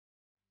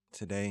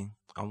Today,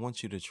 I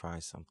want you to try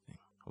something.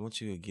 I want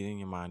you to get in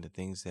your mind the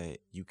things that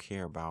you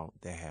care about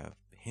that have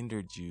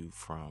hindered you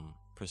from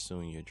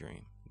pursuing your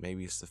dream.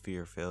 Maybe it's the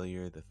fear of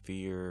failure, the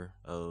fear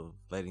of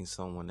letting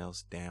someone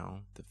else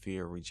down, the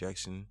fear of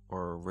rejection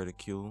or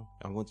ridicule.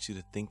 I want you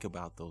to think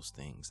about those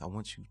things. I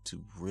want you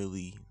to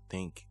really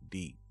think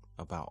deep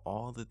about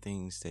all the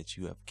things that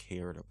you have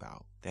cared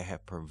about that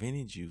have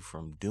prevented you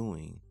from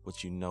doing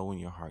what you know in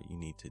your heart you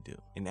need to do.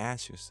 And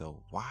ask yourself,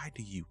 why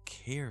do you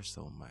care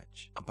so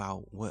much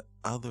about what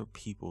other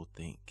people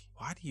think?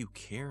 Why do you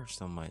care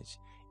so much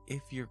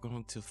if you're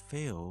going to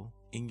fail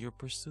in your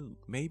pursuit?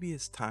 Maybe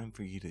it's time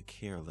for you to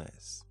care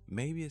less.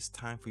 Maybe it's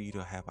time for you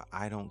to have an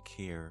I don't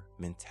care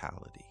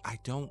mentality. I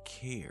don't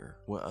care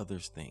what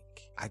others think.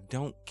 I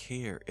don't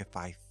care if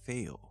I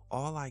fail.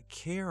 All I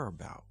care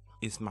about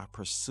is my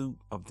pursuit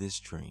of this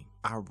dream.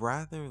 I'd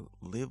rather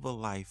live a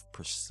life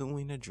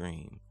pursuing a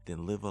dream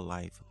than live a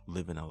life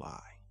living a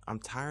lie. I'm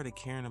tired of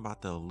caring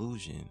about the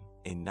illusion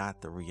and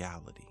not the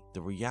reality.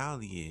 The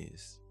reality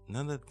is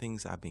none of the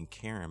things I've been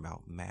caring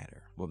about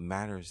matter. What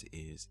matters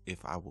is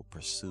if I will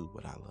pursue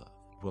what I love.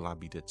 Will I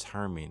be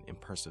determined and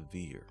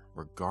persevere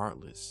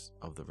regardless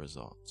of the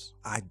results?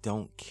 I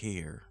don't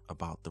care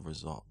about the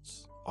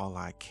results. All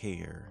I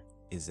care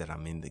is that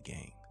I'm in the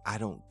game. I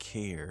don't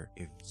care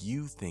if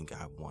you think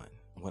I won.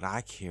 What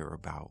I care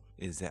about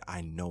is that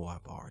I know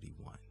I've already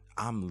won.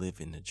 I'm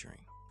living the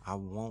dream. I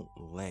won't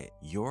let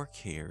your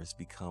cares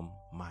become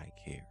my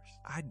cares.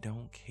 I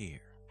don't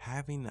care.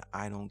 Having the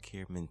I don't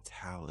care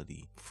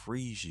mentality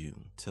frees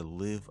you to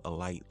live a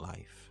light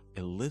life.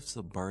 It lifts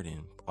a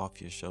burden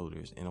off your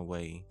shoulders in a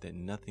way that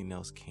nothing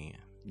else can.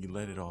 You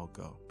let it all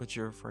go, but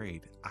you're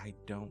afraid. I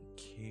don't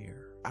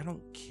care. I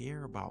don't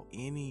care about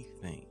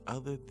anything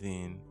other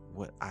than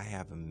what I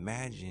have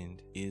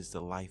imagined is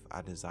the life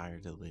I desire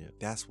to live.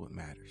 That's what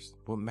matters.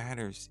 What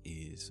matters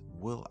is,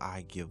 will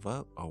I give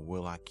up or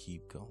will I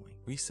keep going?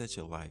 Reset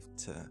your life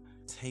to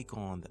take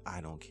on the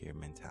I don't care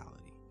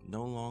mentality.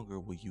 No longer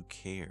will you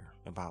care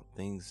about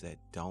things that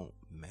don't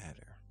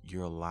matter.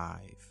 You're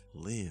alive.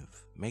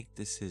 Live. Make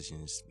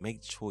decisions.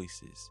 Make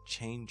choices.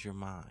 Change your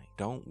mind.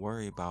 Don't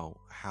worry about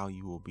how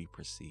you will be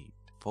perceived.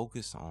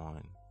 Focus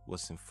on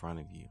what's in front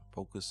of you.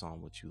 Focus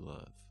on what you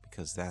love,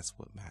 because that's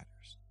what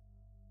matters.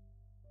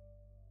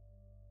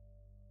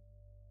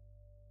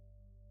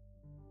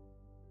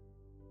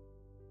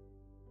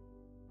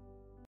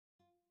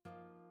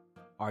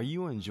 Are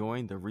you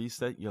enjoying the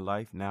Reset Your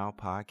Life Now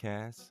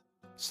podcast?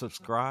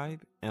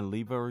 Subscribe and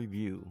leave a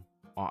review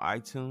on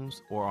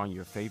iTunes or on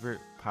your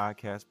favorite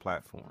podcast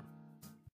platform.